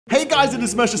guys, it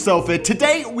is MessYourself here.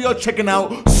 Today we are checking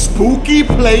out spooky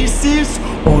places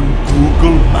on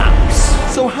Google Maps.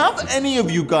 So have any of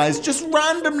you guys just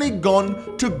randomly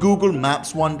gone to Google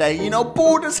Maps one day, you know,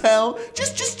 bored as hell,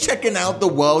 just checking out the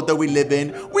world that we live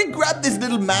in? We grab this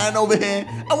little man over here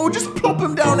and we'll just plop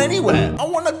him down anywhere. I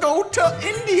want to go to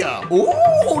India.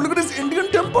 Oh, look at this Indian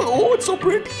temple. Oh, it's so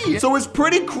pretty. So it's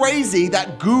pretty crazy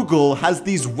that Google has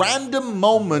these random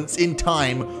moments in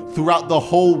time throughout the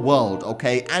whole world,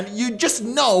 okay? And you just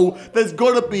know there's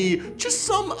gotta be just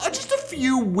a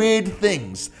few weird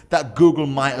things that Google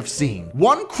might have seen.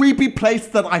 One creepy place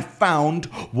that I found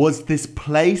was this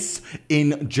place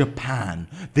in Japan.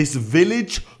 This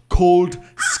village called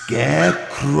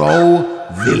Scarecrow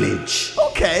Village.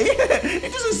 Okay,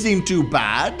 it doesn't seem too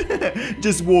bad.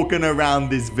 Just walking around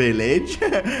this village.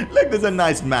 Look, there's a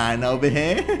nice man over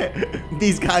here.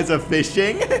 These guys are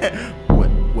fishing.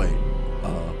 Wait.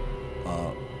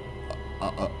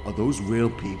 Are those real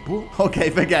people? Okay,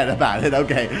 forget about it.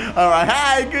 Okay. All right.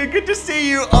 Hi. Good to see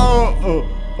you.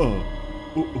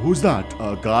 Who's that?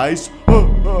 Guys?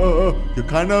 You're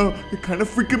kind of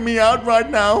freaking me out right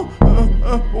now.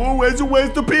 Where's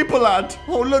the people at?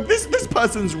 Oh, look, this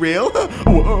person's real.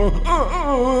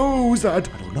 Who's that?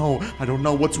 I don't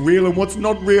know what's real and what's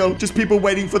not real. Just people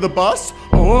waiting for the bus.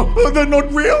 Oh, they're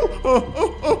not real.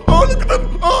 Oh, look at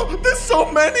them. Oh, there's so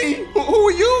many. Who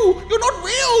are you? You're not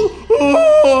real.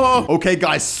 Oh. Okay,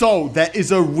 guys, so there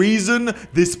is a reason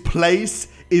this place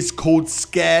is called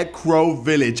Scarecrow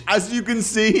Village. As you can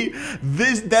see,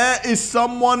 there is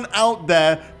someone out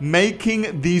there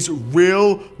making these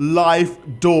real life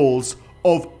dolls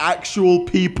of actual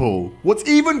people. What's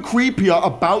even creepier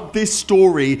about this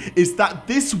story is that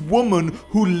this woman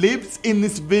who lives in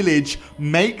this village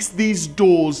makes these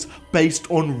dolls based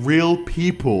on real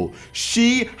people.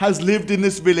 She has lived in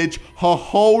this village her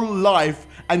whole life,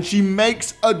 and she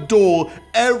makes a doll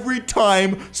every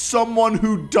time someone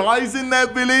who dies in their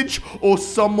village or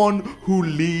someone who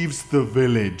leaves the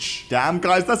village. Damn,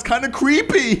 guys, that's kind of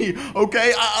creepy,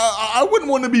 okay? I wouldn't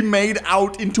want to be made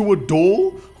out into a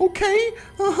doll, okay?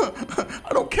 I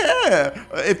don't care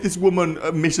if this woman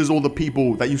misses all the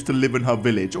people that used to live in her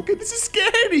village, okay? This is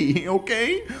scary,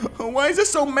 okay? Why is there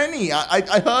so many?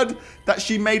 I heard that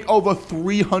she made over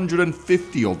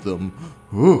 350 of them.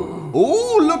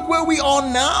 Oh, look where we are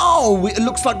now. It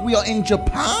looks like we are in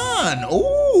Japan.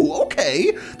 Oh,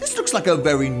 okay. This looks like a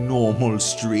very normal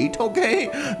street, okay?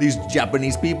 These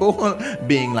Japanese people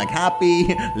being like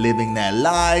happy, living their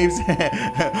lives.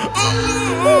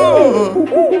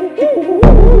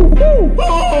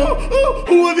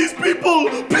 Who are these people?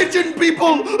 Pigeon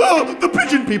people. The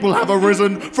pigeon people have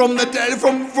arisen from the dead,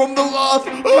 from the earth.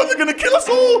 Oh, they're gonna kill us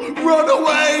all. Run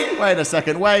away. Wait a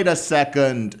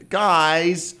second.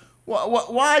 Guys,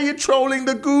 why are you trolling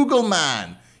the Google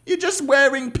man? You're just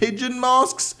wearing pigeon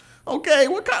masks? Okay,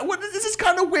 this is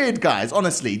kind of weird, guys.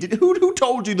 Honestly, who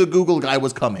told you the Google guy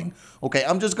was coming? Okay,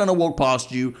 I'm just gonna walk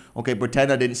past you. Okay,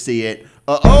 pretend I didn't see it.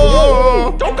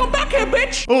 Don't come back here,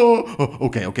 bitch!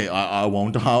 Okay, I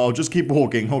won't. I'll just keep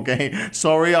walking, okay?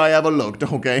 Sorry I ever looked,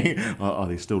 okay? Are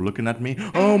they still looking at me?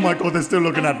 Oh my god, they're still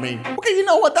looking at me. Okay, you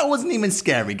know what? That wasn't even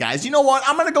scary, guys. You know what?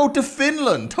 I'm gonna go to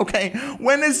Finland, okay?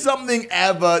 When has something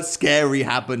ever scary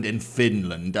happened in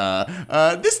Finland?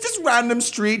 This random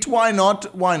street, why not?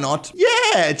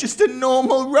 Yeah, just a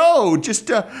normal road.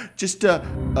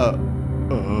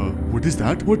 What is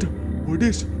that? What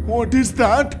is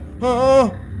that?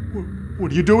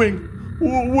 What are you doing?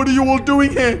 What are you all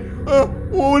doing here?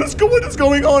 What is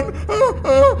going on?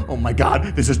 Oh my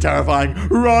god, this is terrifying.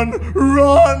 Run!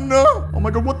 Oh my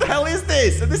god, what the hell is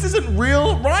this? This isn't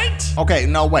real, right? Okay,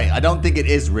 no, wait, I don't think it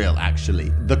is real,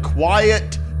 actually. The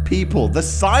quiet people, the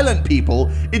silent people,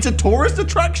 it's a tourist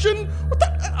attraction? What the?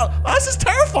 This is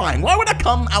terrifying. Why would I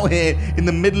come out here in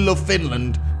the middle of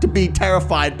Finland to be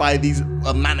terrified by these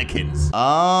mannequins?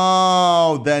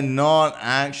 Oh, they're not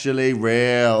actually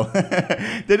real.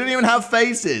 They don't even have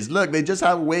faces. Look, they just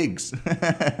have wigs.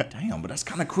 Damn, but that's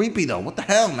kind of creepy though. What the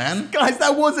hell, man? Guys,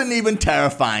 that wasn't even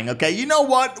terrifying, okay? You know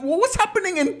what? What's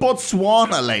happening in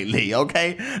Botswana lately,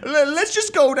 okay? Let's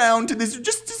just go down to this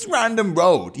random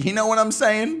road. You know what I'm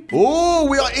saying? Oh,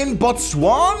 we are in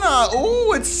Botswana.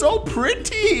 Oh, it's so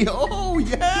pretty. Oh,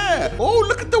 yeah. Oh,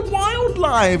 look at the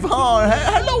wildlife. Oh,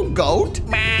 hello, goat.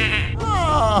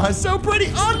 Oh, so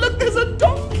pretty. Oh, look, there's a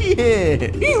donkey here.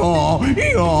 Hey,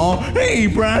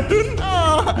 Brandon.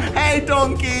 Oh, hey,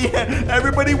 donkey.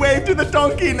 Everybody wave to the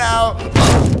donkey now.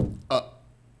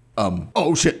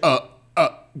 Oh, shit.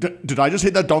 Did I just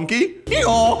hit that donkey?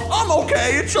 I'm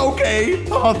okay. It's okay.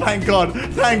 Oh, thank God.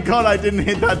 Thank God I didn't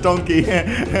hit that donkey.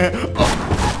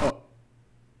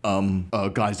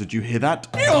 Guys, did you hear that?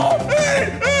 Hey,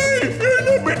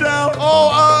 let me down.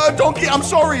 Oh, donkey, I'm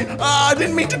sorry. I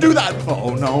didn't mean to do that.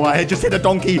 Oh, no, I just hit a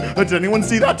donkey. Did anyone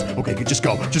see that? Okay, just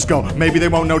go. Maybe they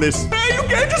won't notice. Hey, you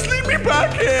can't just leave me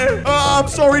back here. I'm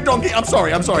sorry, donkey. I'm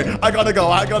sorry. I gotta go.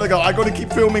 I gotta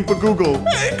keep filming for Google.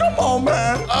 Hey, come on,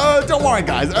 man. Don't worry,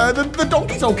 guys. The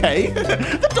donkey's okay.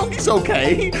 The donkey's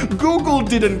okay. Google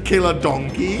didn't kill a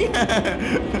donkey.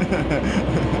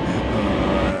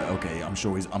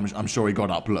 I'm sure he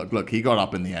got up. Look, he got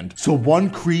up in the end. So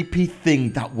one creepy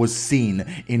thing that was seen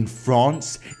in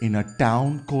France in a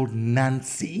town called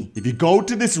Nancy. If you go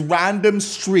to this random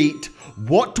street,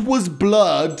 what was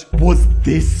blurred was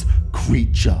this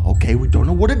creature, okay? We don't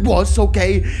know what it was,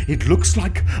 okay? It looks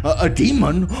like a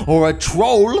demon or a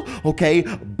troll, okay?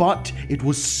 But it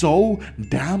was so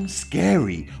damn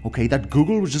scary, okay, that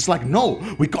Google was just like, no,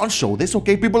 we can't show this,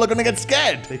 okay? People are gonna get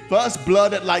scared. They first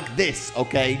blurred it like this,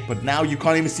 okay? But now you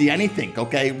can't even see anything,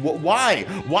 okay? Why?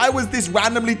 Why was this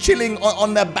randomly chilling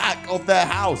on the back of their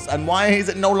house? And why is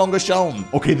it no longer shown?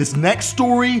 Okay, this next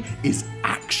story is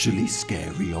actually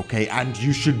scary, okay? And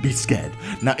you should be scared.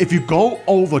 Now, if you go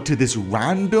over to this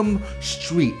random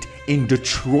street in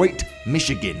Detroit,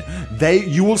 Michigan,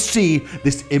 you will see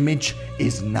this image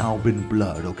is now been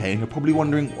blurred, okay? And you're probably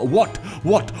wondering, what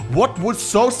was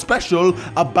so special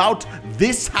about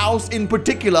this house in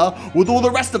particular with all the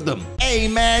rest of them? Hey,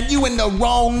 man, you in the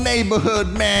wrong neighborhood,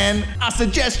 man. I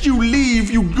suggest you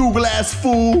leave, you Google-ass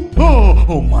fool.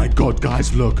 Oh my God,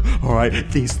 guys, look. All right,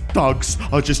 these thugs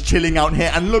are just chilling out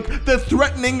here, and look, they're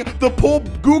threatening the poor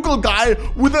Google guy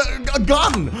with a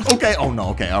gun. Okay, oh no,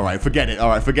 okay, all right, forget it. All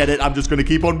right, forget it. I'm just gonna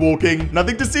keep on walking.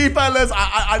 Nothing to see, fellas.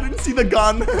 I didn't see the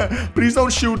gun. Please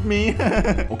don't shoot me.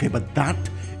 Okay, but that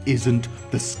isn't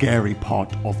the scary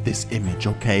part of this image,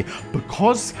 okay?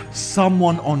 Because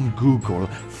someone on Google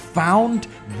found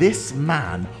this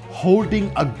man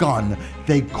holding a gun,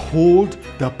 they called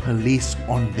the police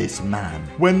on this man.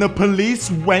 When the police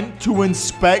went to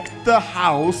inspect the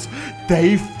house,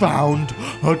 they found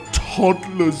a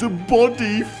toddler's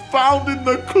body found in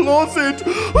the closet.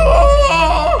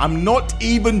 I'm not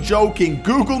even joking.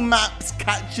 Google Maps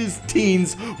catches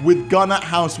teens with gun at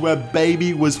house where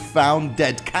baby was found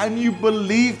dead. Can you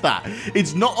believe that?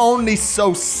 It's not only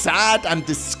so sad and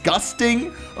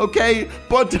disgusting, okay,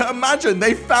 but imagine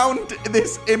they found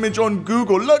this image on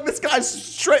Google. Look, this guy's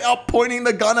straight up pointing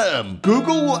the gun at him.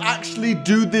 Google will actually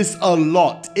do this a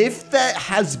lot. If there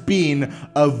has been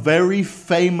a very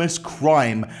famous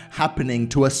crime happening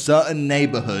to a certain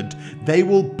neighborhood, they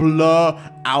will blur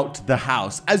out the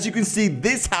house. As you can see,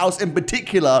 this house in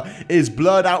particular is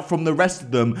blurred out from the rest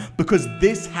of them because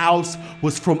this house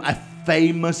was from a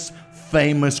famous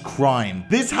crime.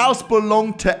 This house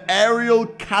belonged to Ariel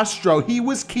Castro. He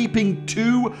was keeping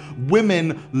 2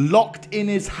 women locked in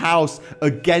his house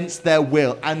against their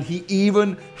will, and he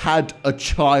even had a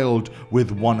child with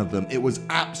one of them. It was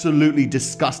absolutely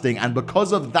disgusting, and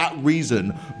because of that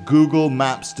reason, Google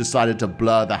Maps decided to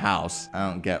blur the house. I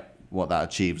don't get what that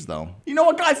achieves, though. You know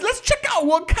what, guys? Let's check out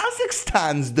what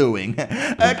Kazakhstan's doing.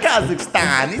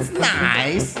 Kazakhstan, it's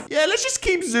nice. Yeah, let's just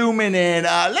keep zooming in.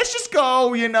 Let's just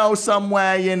go, you know,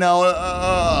 somewhere, you know.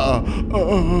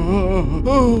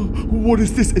 What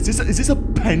is this? Is this a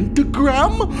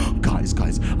pentagram? Guys,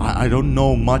 I don't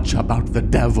know much about the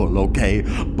devil, okay?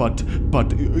 But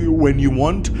when you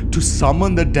want to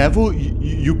summon the devil,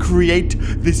 you create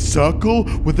this circle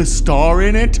with a star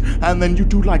in it, and then you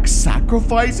do like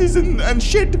sacrifices and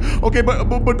shit. Okay,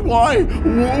 but why?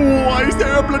 Why is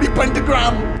there a bloody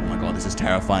pentagram? Oh my God, this is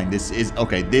terrifying. This is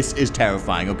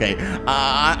terrifying. Okay,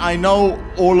 I know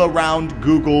all around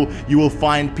Google you will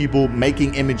find people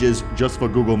making images just for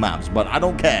Google Maps, but I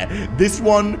don't care. This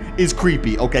one is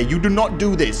creepy. Okay, you do not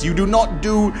do this. You do not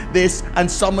do this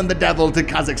and summon the devil to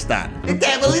Kazakhstan. The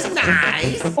devil is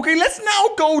nice. Okay, let's now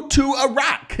go to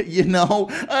Iraq. You know,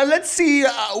 let's see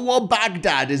what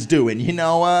Baghdad is doing. You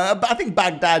know, I think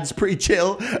Baghdad's pretty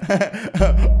chill.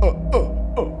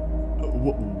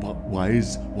 Why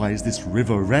is this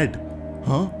river red?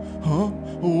 Huh?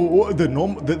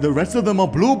 The rest of them are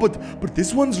blue, but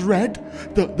this one's red.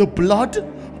 The blood.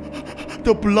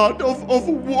 The blood of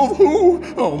who?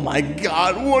 Oh my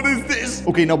God, what is this?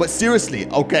 Okay, no, but seriously,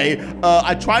 okay,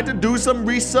 I tried to do some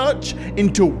research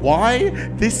into why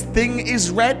this thing is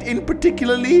red in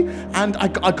particularly, and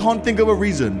I can't think of a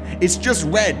reason. It's just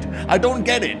red. I don't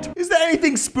get it. Is there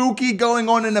anything spooky going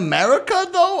on in America,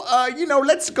 though? You know,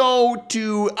 let's go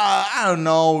to, I don't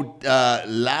know,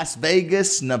 Las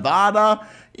Vegas, Nevada.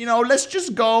 You know, let's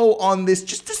just go on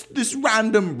this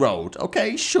random road,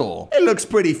 okay? Sure. It looks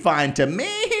pretty fine to me,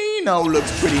 you know,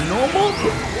 looks pretty normal.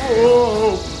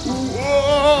 Whoa,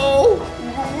 whoa.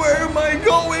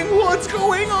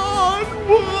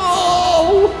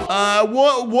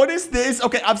 What is this?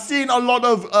 Okay, I've seen a lot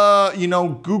of, you know,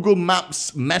 Google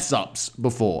Maps mess-ups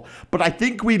before, but I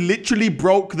think we literally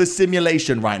broke the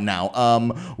simulation right now.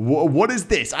 What is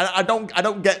this? I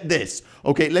don't get this.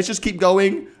 Okay, let's just keep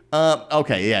going.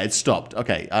 Okay, yeah, it stopped.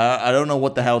 Okay, I don't know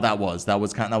what the hell that was. That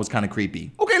was kind of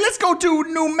creepy. Okay, let's go to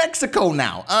New Mexico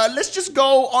now. Let's just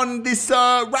go on this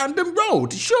random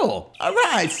road. Sure. All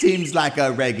right, seems like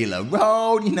a regular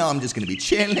road. You know, I'm just gonna be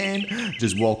chilling,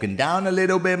 just walking down a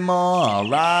little bit more. All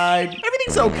right,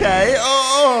 everything's okay.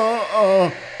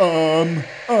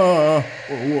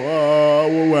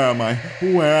 Where am I?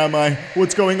 Where am I?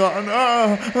 What's going on?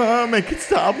 Make it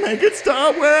stop. Make it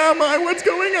stop. Where am I? What's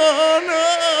going on?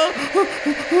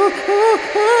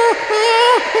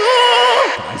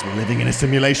 Guys, we're living in a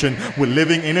simulation. We're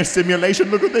living in a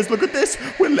simulation. Look at this. Look at this.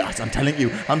 I'm telling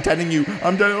you.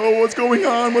 Oh, what's going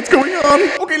on? What's going on?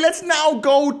 Okay, let's now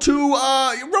go to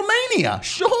Romania.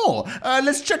 Sure.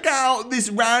 Let's check out this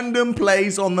random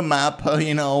place on the map.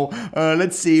 You know,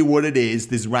 let's see what it is.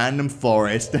 This random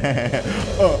forest.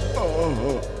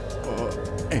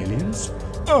 Aliens?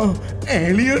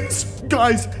 Aliens?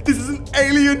 Guys, this is an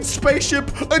alien spaceship,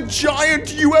 a giant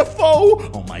UFO.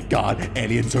 Oh my god,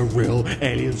 aliens are real,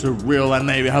 and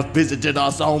they have visited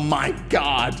us. Oh my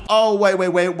god. Oh,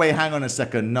 wait, hang on a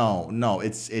second. No,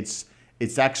 it's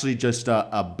actually just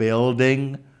a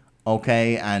building,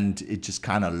 okay, and it just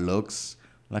kind of looks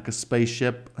like a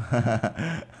spaceship.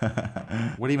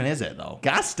 What even is it, though?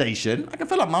 Gas station? I can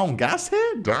fill up my own gas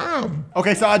here? Damn.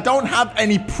 Okay, so I don't have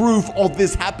any proof of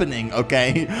this happening,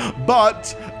 okay?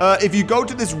 But if you go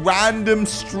to this random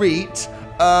street,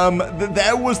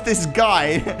 there was this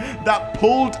guy that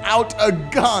pulled out a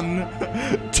gun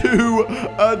to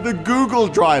the Google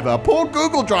driver. Poor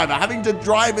Google driver having to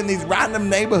drive in these random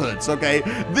neighborhoods, okay?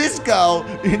 This girl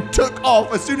took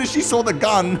off as soon as she saw the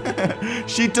gun.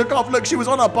 She took off. Look, she was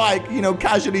on her bike, you know,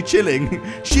 casually chilling.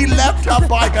 She left her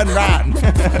bike and ran.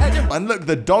 And look,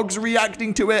 the dog's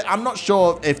reacting to it. I'm not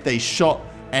sure if they shot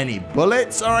any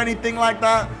bullets or anything like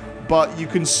that, but you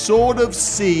can sort of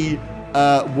see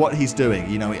what he's doing.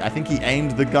 You know, I think he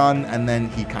aimed the gun and then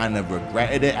he kind of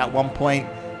regretted it at one point.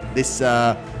 This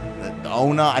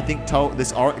owner, I think, told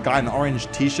this guy in an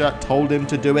orange t-shirt told him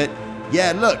to do it.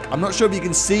 Yeah, look, I'm not sure if you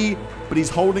can see, but he's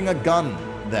holding a gun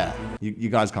there. You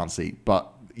guys can't see,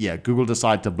 but yeah, Google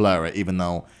decided to blur it, even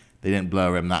though they didn't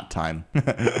blur him that time.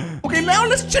 Okay, now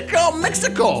let's check out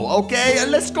Mexico, okay?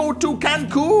 And let's go to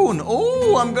Cancun.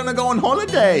 Oh, I'm gonna go on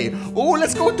holiday. Oh,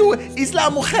 let's go to Isla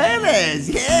Mujeres,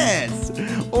 yes.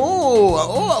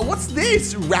 Oh, what's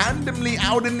this? Randomly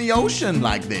out in the ocean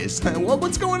like this.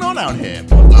 What's going on out here?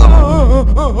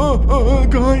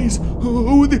 Guys,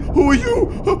 who are you?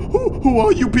 Who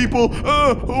are you people?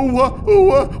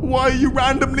 Why are you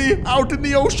randomly out in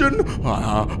the ocean?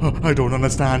 I don't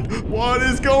understand. What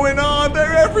is going on?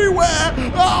 They're everywhere.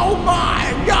 Oh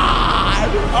my god.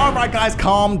 All right, guys,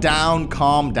 calm down.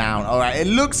 All right, it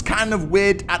looks kind of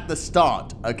weird at the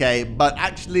start, okay? But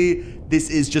actually, this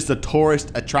is just a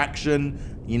tourist attraction.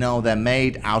 You know, they're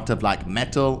made out of like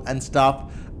metal and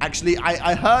stuff. Actually,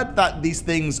 I heard that these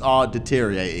things are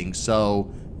deteriorating,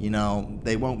 so, you know,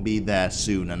 they won't be there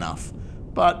soon enough.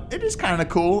 But it is kind of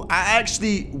cool. I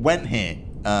actually went here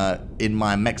in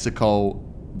my Mexico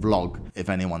vlog, if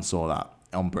anyone saw that,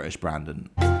 on British Brandon.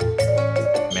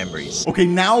 Memories. Okay,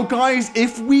 now, guys,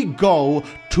 if we go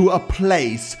to a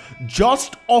place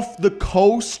just off the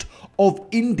coast of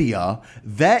India,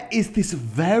 there is this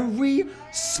very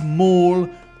small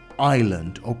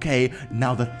island, okay?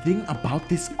 Now, the thing about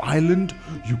this island,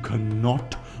 you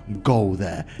cannot go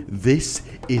there. This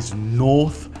is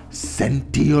North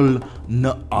Sentinel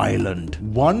Island.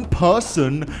 One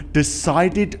person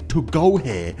decided to go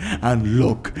here, and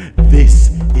look,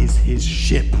 this is his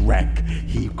shipwreck.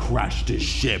 He crashed his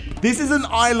ship. This is an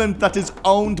island that is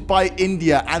owned by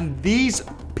India, and these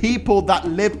people that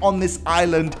live on this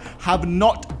island have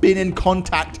not been in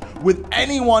contact with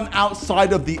anyone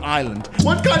outside of the island.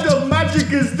 What kind of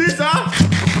magic is this, huh?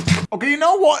 Okay, you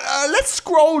know what? Let's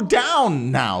scroll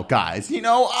down now, guys. You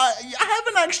know, I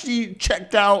haven't actually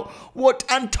checked out what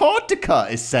Antarctica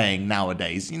is saying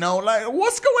nowadays. You know, like,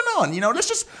 what's going on? You know, let's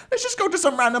just go to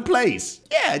some random place.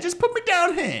 Yeah, just put me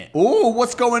down here. Oh,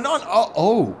 what's going on?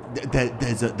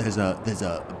 There's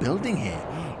a building here.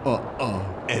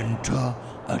 Enter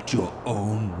at your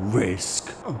own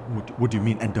risk. What do you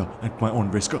mean, enter at my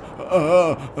own risk?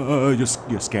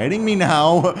 You're scaring me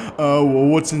now.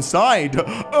 What's inside?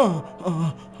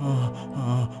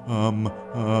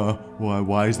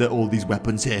 Why is there all these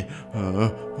weapons here?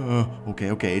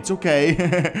 Okay, it's okay.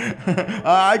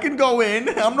 I can go in.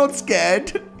 I'm not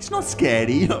scared. It's not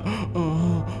scary.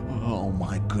 Oh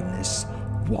my goodness.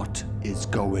 What is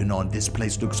going on? This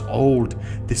place looks old.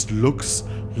 This looks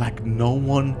like no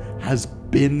one has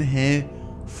been here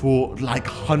for like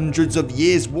hundreds of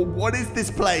years. What is this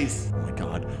place? Oh my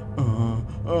god.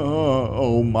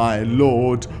 Oh my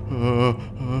lord.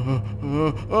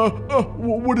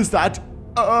 What is that?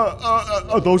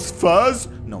 Are those furs?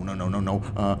 No.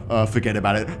 Forget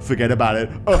about it. Penguin!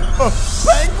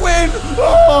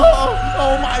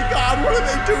 Oh my god, what are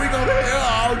they doing over here?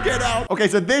 Oh, get out. Okay,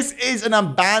 so this is an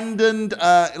abandoned,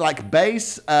 like,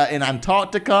 base in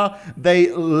Antarctica. They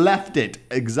left it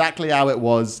exactly how it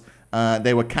was.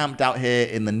 They were camped out here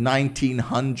in the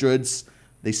 1900s.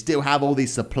 They still have all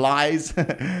these supplies,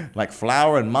 like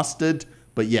flour and mustard.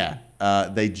 But yeah,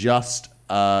 they just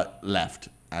left.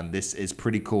 And this is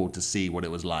pretty cool to see what it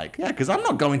was like. Yeah, because I'm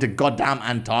not going to goddamn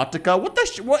Antarctica. What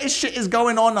shit is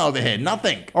going on over here?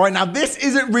 Nothing. All right, now this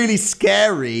isn't really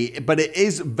scary, but it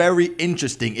is very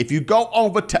interesting. If you go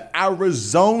over to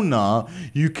Arizona,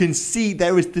 you can see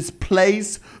there is this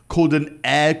place called an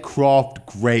aircraft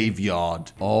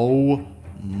graveyard. Oh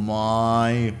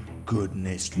my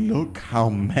goodness. Look how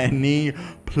many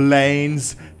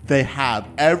planes they have.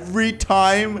 Every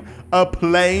time a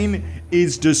plane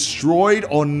is destroyed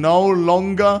or no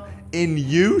longer in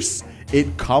use,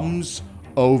 it comes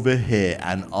over here.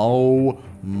 And oh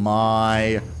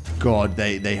my god,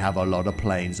 they have a lot of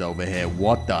planes over here.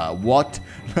 What?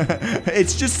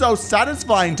 It's just so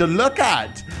satisfying to look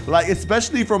at, like,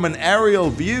 especially from an aerial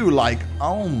view. Like,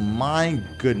 oh my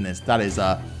goodness, that is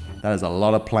a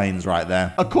lot of planes right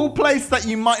there. A cool place that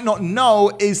you might not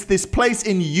know is this place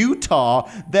in Utah.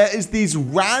 There is these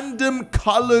random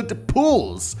colored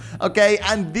pools, okay?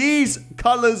 And these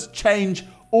colors change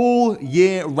all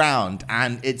year round.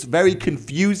 And it's very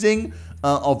confusing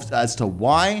as to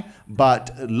why.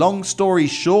 But long story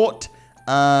short,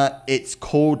 it's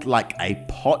called like a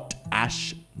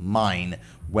potash mine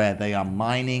where they are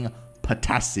mining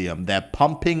potassium. They're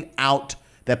pumping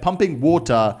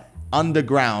water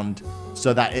underground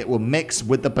so that it will mix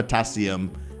with the potassium,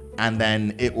 and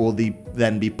then it will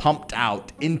then be pumped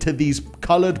out into these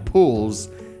colored pools.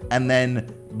 And then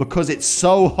because it's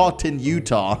so hot in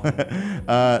Utah,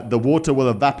 the water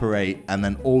will evaporate, and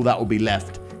then all that will be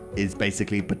left is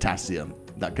basically potassium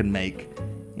that can make,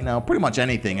 you know, pretty much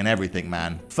anything and everything,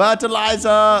 man.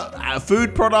 Fertilizer,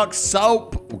 food products,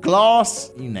 soap,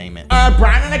 glass, you name it.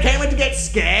 Brandon, I came in to get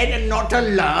scared and not to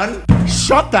learn.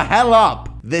 Shut the hell up.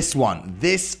 This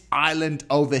island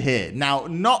over here. Now,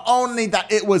 not only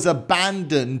that it was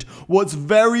abandoned, what's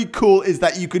very cool is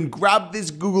that you can grab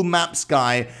this Google Maps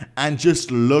guy and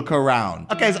just look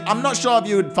around. Okay, so I'm not sure if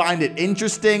you would find it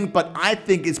interesting, but I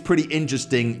think it's pretty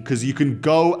interesting because you can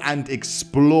go and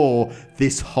explore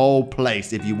this whole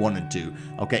place if you wanted to.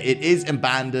 Okay, it is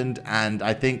abandoned, and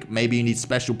I think maybe you need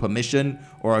special permission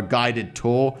or a guided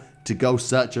tour to go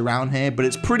search around here, but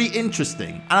it's pretty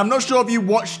interesting. And I'm not sure if you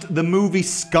watched the movie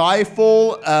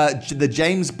Skyfall, the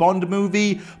James Bond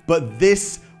movie, but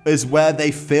this is where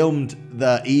they filmed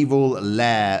the evil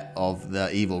lair of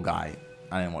the evil guy.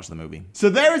 I didn't watch the movie. So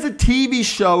there is a TV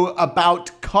show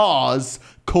about cars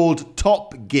called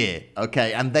Top Gear,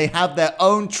 okay? And they have their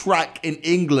own track in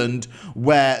England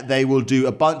where they will do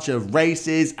a bunch of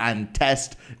races and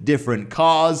test different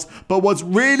cars. But what's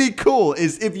really cool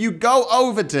is if you go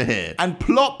over to here and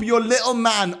plop your little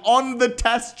man on the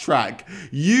test track,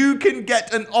 you can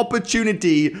get an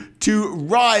opportunity to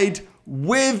ride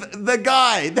with the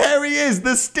guy. There he is,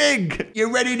 the Stig.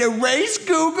 You ready to race,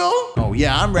 Google? Oh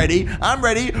yeah, I'm ready. Brum,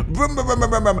 brum, brum,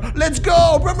 brum, brum. Let's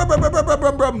go. Brum, brum, brum, brum,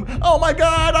 brum, brum. Oh my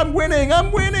god, I'm winning.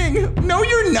 No,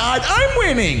 you're not. I'm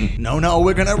winning. No,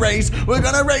 we're gonna race. We're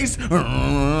gonna race.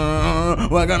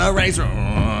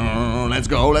 Let's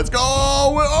go.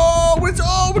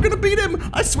 We're gonna beat him.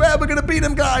 I swear we're gonna beat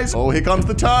him, guys. Oh, here comes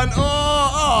the turn.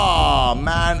 Oh,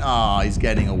 man. Oh, he's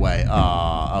getting away.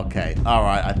 Oh, okay. All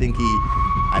right. I think he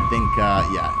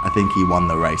won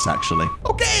the race, actually.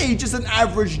 Okay, just an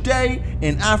average day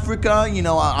in Africa. You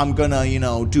know, I'm gonna,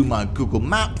 do my Google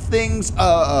Map things.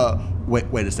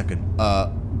 Wait a second.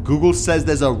 Google says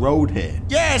there's a road here.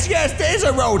 Yes, there's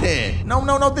a road here.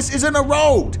 No, this isn't a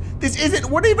road. This isn't,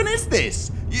 what even is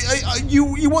this?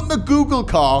 You want the Google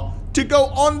car to go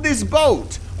on this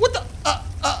boat? What the,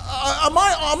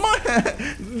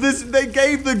 they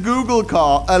gave the Google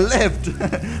car a lift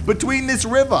between this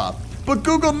river, but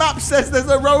Google Maps says there's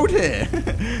a road here.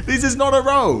 This is not a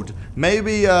road.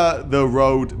 Maybe the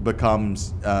road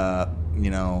becomes,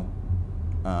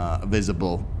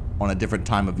 visible on a different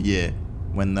time of year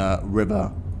when the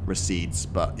river recedes.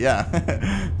 But yeah,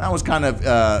 that was kind of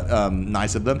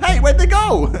nice of them. Hey, where'd they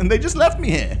go? And they just left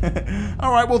me here.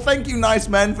 All right, well, thank you, nice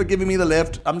men, for giving me the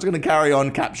lift. I'm just gonna carry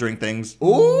on capturing things.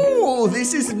 Oh,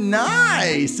 this is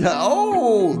nice.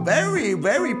 Oh, very,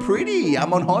 very pretty.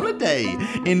 I'm on holiday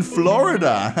in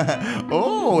Florida.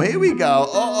 Oh, here we go.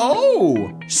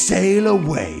 Oh, sail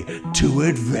away to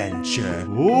adventure.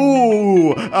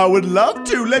 Oh, I would love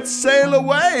to. Let's sail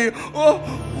away. Oh,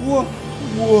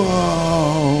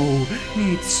 whoa,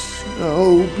 it's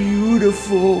so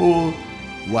beautiful.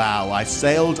 Wow, I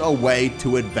sailed away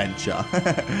to adventure.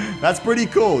 That's pretty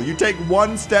cool. You take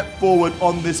one step forward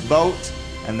on this boat,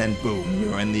 and then boom,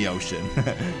 you're in the ocean.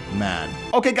 Man.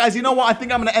 Okay, guys, you know what? I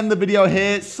think I'm gonna end the video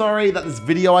here. Sorry that this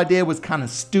video idea was kind of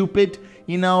stupid,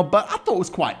 you know, but I thought it was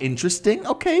quite interesting.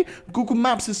 Okay, Google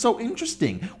Maps is so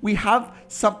interesting. We have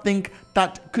something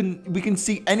that we can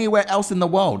see anywhere else in the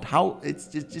world. How it's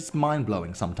just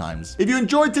mind-blowing sometimes. If you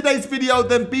enjoyed today's video,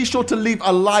 then be sure to leave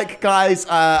a like, guys.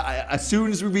 As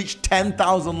soon as we reach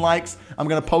 10,000 likes, I'm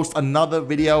gonna post another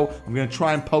video. I'm gonna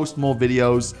try and post more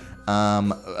videos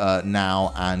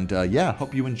now, and yeah,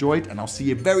 hope you enjoyed, and I'll see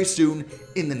you very soon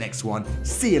in the next one.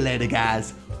 See you later,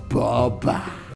 guys. Bye bye.